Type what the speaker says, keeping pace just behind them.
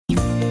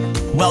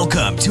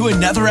Welcome to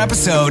another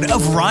episode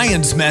of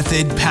Ryan's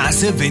Method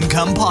Passive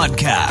Income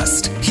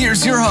Podcast.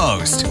 Here's your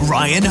host,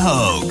 Ryan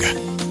Hogue.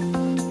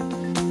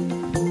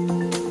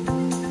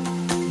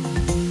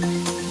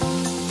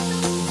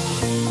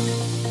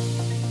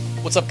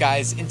 What's up,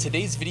 guys? In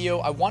today's video,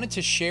 I wanted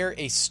to share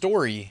a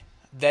story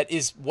that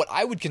is what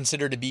I would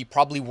consider to be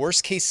probably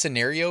worst case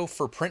scenario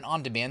for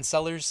print-on-demand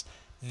sellers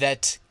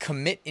that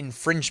commit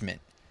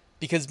infringement.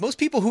 Because most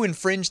people who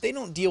infringe, they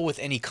don't deal with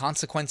any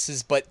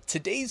consequences, but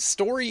today's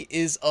story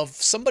is of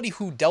somebody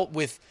who dealt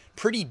with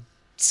pretty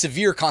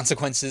severe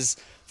consequences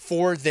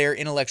for their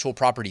intellectual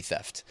property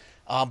theft.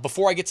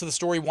 Before I get to the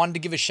story, wanted to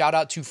give a shout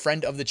out to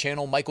friend of the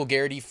channel, Michael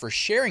Garrity, for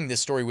sharing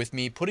this story with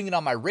me, putting it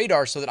on my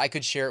radar so that I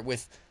could share it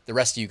with the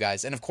rest of you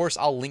guys. And of course,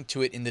 I'll link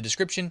to it in the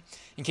description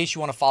in case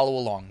you want to follow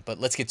along, but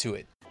let's get to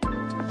it.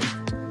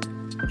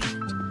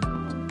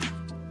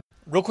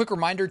 Real quick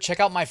reminder, check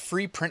out my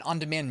free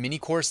print-on-demand mini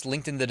course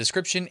linked in the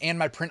description, and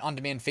my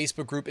print-on-demand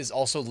Facebook group is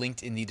also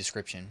linked in the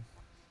description.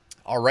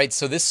 All right,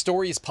 so this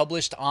story is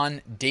published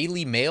on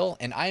Daily Mail,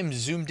 and I am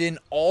zoomed in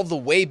all the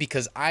way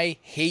because I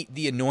hate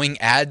the annoying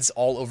ads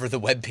all over the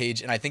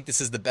webpage, and I think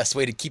this is the best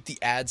way to keep the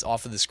ads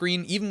off of the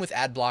screen. Even with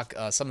ad block,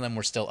 some of them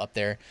were still up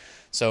there.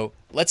 So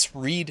let's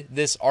read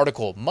this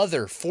article.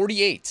 Mother,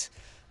 48,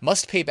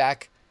 must pay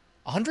back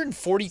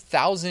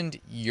 140,000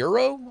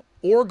 euro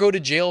or go to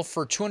jail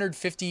for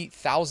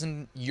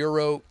 250,000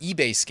 euro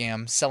eBay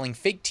scam selling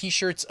fake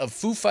t-shirts of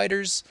Foo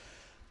Fighters,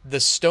 the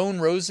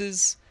Stone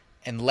Roses,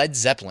 and Led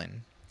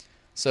Zeppelin.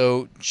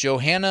 So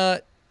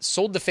Johanna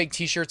sold the fake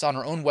t-shirts on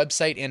her own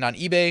website and on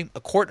eBay. A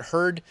court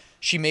heard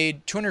she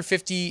made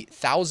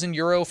 250,000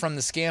 euro from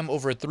the scam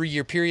over a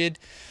 3-year period.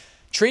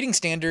 Trading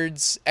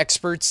standards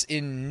experts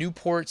in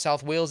Newport,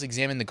 South Wales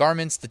examined the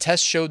garments. The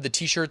test showed the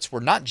t-shirts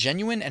were not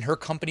genuine and her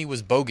company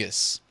was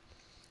bogus.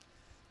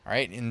 All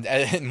right,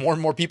 and more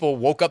and more people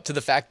woke up to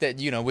the fact that,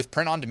 you know, with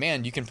print on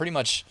demand, you can pretty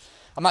much,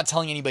 I'm not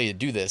telling anybody to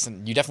do this,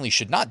 and you definitely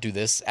should not do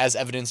this as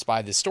evidenced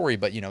by this story,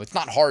 but, you know, it's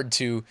not hard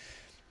to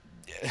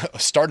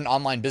start an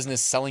online business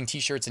selling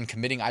t-shirts and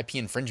committing IP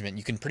infringement.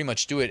 You can pretty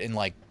much do it in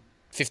like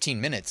 15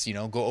 minutes, you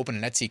know, go open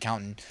an Etsy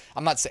account. And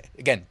I'm not saying,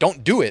 again,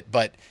 don't do it,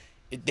 but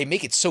they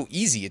make it so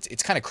easy.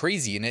 It's kind of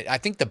crazy. And I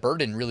think the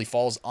burden really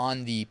falls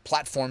on the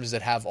platforms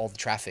that have all the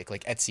traffic,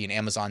 like Etsy and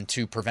Amazon,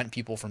 to prevent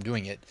people from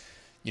doing it.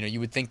 You know,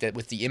 you would think that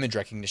with the image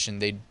recognition,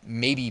 they'd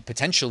maybe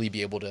potentially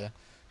be able to,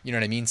 you know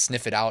what I mean,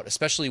 sniff it out,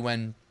 especially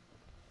when,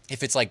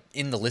 if it's like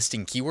in the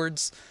listing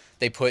keywords,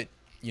 they put,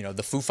 you know,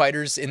 the Foo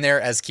Fighters in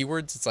there as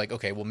keywords. It's like,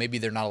 okay, well, maybe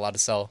they're not allowed to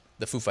sell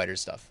the Foo Fighters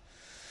stuff.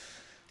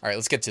 All right,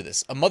 let's get to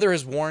this. A mother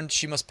has warned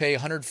she must pay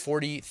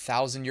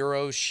 140,000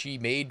 euros she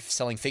made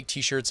selling fake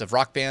t-shirts of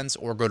rock bands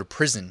or go to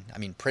prison. I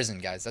mean, prison,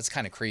 guys, that's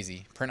kind of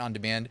crazy. Print on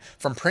demand,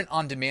 from print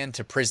on demand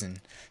to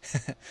prison.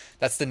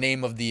 That's the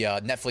name of the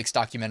Netflix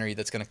documentary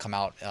that's going to come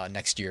out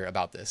next year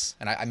about this.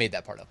 And I made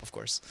that part up, of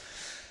course.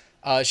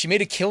 She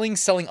made a killing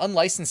selling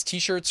unlicensed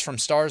t-shirts from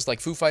stars like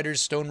Foo Fighters,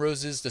 Stone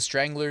Roses, The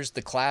Stranglers,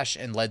 The Clash,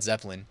 and Led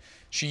Zeppelin.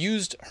 She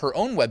used her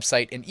own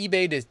website and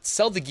eBay to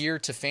sell the gear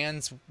to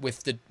fans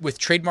with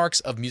trademarks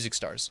of music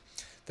stars.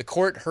 The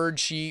court heard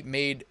she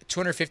made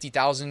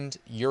 250,000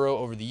 euro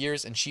over the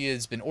years, and she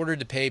has been ordered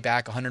to pay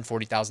back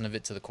 140,000 of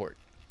it to the court.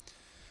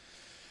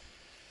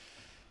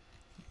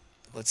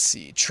 Let's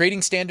see.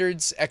 Trading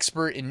standards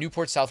expert in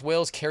Newport, South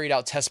Wales carried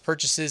out test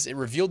purchases. It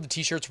revealed the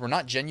t-shirts were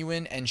not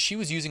genuine and she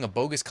was using a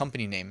bogus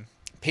company name.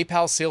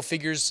 PayPal sale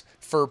figures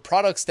for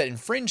products that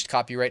infringed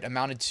copyright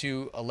amounted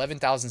to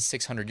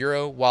 11,600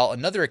 euro, while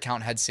another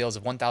account had sales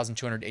of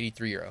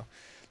 1,283 euro.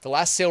 The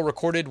last sale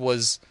recorded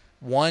was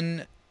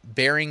one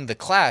bearing The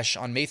Clash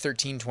on May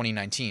 13,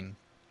 2019.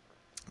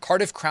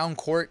 Cardiff Crown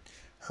Court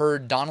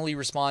heard Donnelly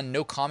respond,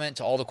 no comment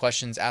to all the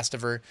questions asked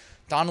of her.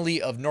 Donnelly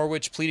of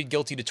Norwich pleaded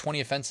guilty to 20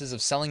 offenses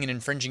of selling and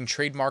infringing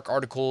trademark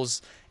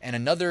articles and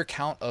another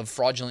count of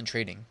fraudulent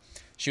trading.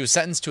 She was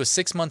sentenced to a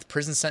 6-month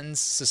prison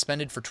sentence,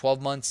 suspended for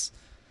 12 months,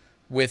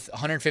 with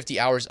 150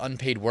 hours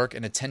unpaid work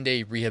and a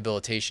 10-day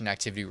rehabilitation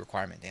activity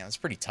requirement. Damn, that's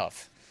pretty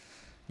tough.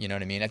 You know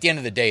what I mean? At the end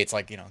of the day, it's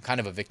like, you know, kind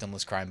of a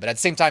victimless crime. But at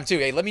the same time, too,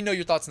 hey, let me know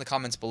your thoughts in the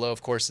comments below.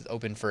 Of course, it's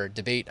open for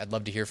debate. I'd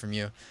love to hear from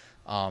you.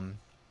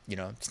 You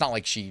know, it's not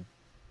like she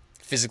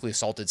physically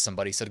assaulted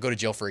somebody, so to go to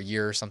jail for a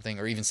year or something,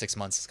 or even 6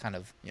 months, is kind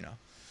of, you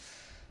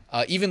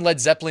know. Even Led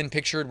Zeppelin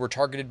pictured were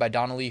targeted by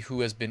Donnelly, who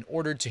has been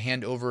ordered to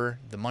hand over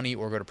the money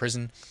or go to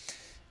prison.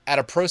 At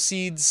a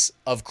Proceeds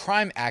of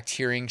Crime Act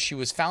hearing, she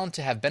was found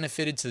to have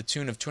benefited to the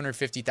tune of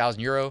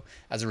 250,000 euro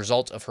as a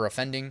result of her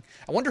offending.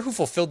 I wonder who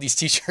fulfilled these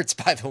t-shirts,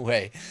 by the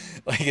way.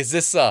 Like, is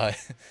this,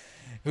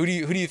 who do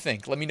you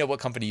think? Let me know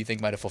what company you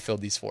think might have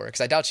fulfilled these for, because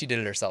I doubt she did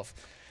it herself.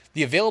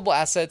 The available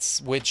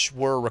assets, which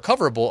were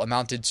recoverable,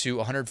 amounted to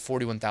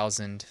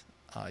 141,000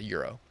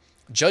 euro.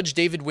 Judge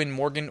David Wynne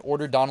Morgan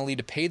ordered Donnelly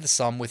to pay the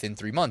sum within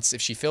 3 months.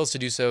 If she fails to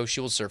do so, she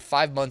will serve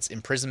 5 months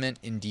imprisonment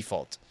in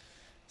default.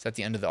 Is that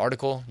the end of the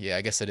article? Yeah,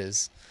 I guess it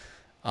is.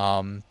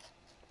 All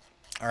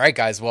right,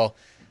 guys. Well,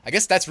 I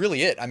guess that's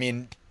really it. I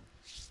mean,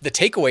 the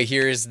takeaway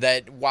here is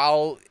that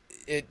while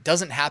it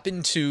doesn't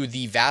happen to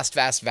the vast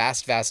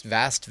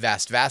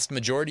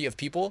majority of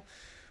people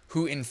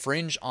who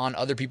infringe on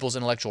other people's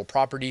intellectual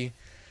property.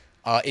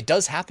 It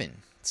does happen.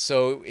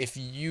 So if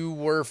you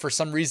were for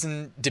some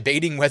reason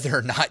debating whether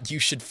or not you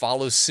should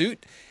follow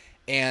suit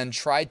and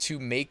try to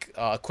make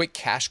a quick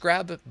cash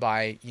grab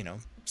by,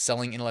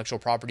 selling intellectual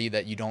property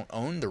that you don't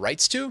own the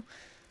rights to,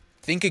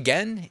 think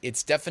again.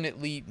 It's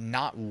definitely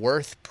not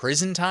worth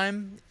prison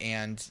time.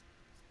 And,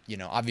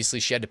 obviously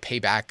she had to pay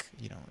back,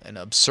 an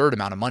absurd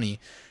amount of money.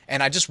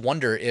 And I just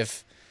wonder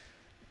if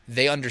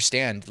they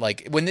understand,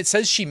 like, when it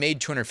says she made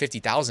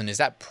 $250,000, is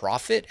that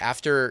profit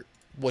after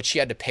what she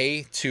had to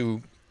pay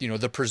to,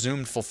 the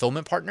presumed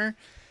fulfillment partner?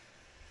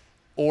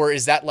 Or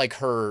is that like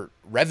her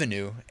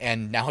revenue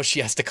and now she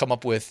has to come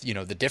up with,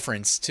 the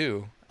difference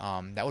too?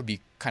 That would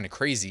be kind of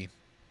crazy.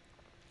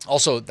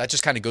 Also, that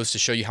just kind of goes to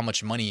show you how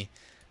much money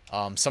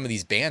some of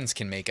these bands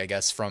can make, I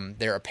guess, from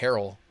their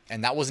apparel.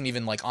 And that wasn't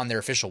even like on their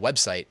official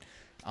website.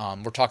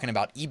 We're talking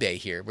about eBay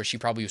here, where she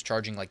probably was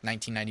charging like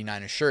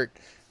 $19.99 a shirt.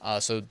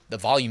 So the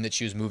volume that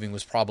she was moving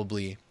was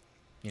probably,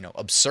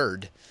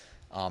 absurd,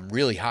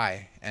 really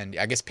high. And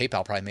I guess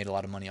PayPal probably made a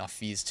lot of money off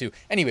fees too.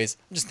 Anyways,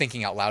 I'm just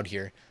thinking out loud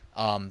here.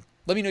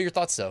 Let me know your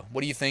thoughts though.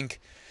 What do you think?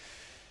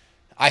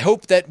 I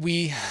hope that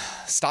we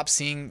stop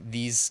seeing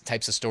these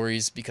types of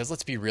stories, because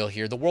let's be real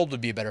here. The world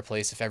would be a better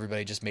place if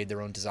everybody just made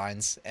their own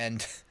designs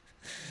and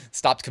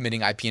stopped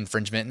committing IP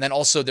infringement. And then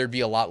also there'd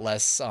be a lot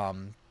less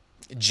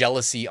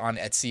jealousy on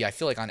Etsy. I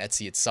feel like on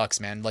Etsy it sucks,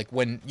 man. Like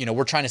when,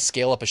 we're trying to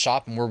scale up a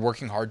shop and we're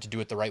working hard to do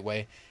it the right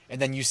way. And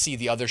then you see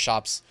the other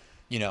shops,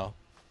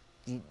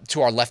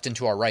 to our left and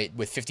to our right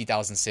with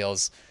 50,000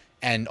 sales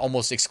and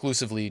almost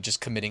exclusively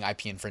just committing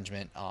IP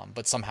infringement,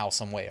 but somehow,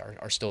 some way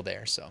are still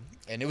there. So,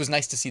 and it was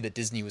nice to see that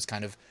Disney was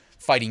kind of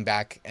fighting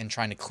back and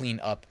trying to clean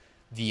up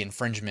the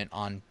infringement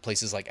on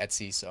places like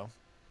Etsy. So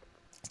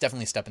it's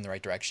definitely a step in the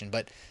right direction.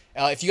 But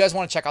if you guys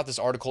want to check out this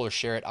article or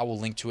share it, I will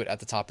link to it at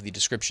the top of the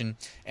description.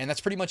 And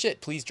that's pretty much it.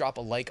 Please drop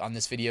a like on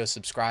this video,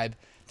 subscribe.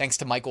 Thanks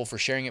to Michael for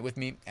sharing it with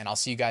me, and I'll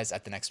see you guys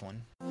at the next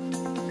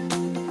one.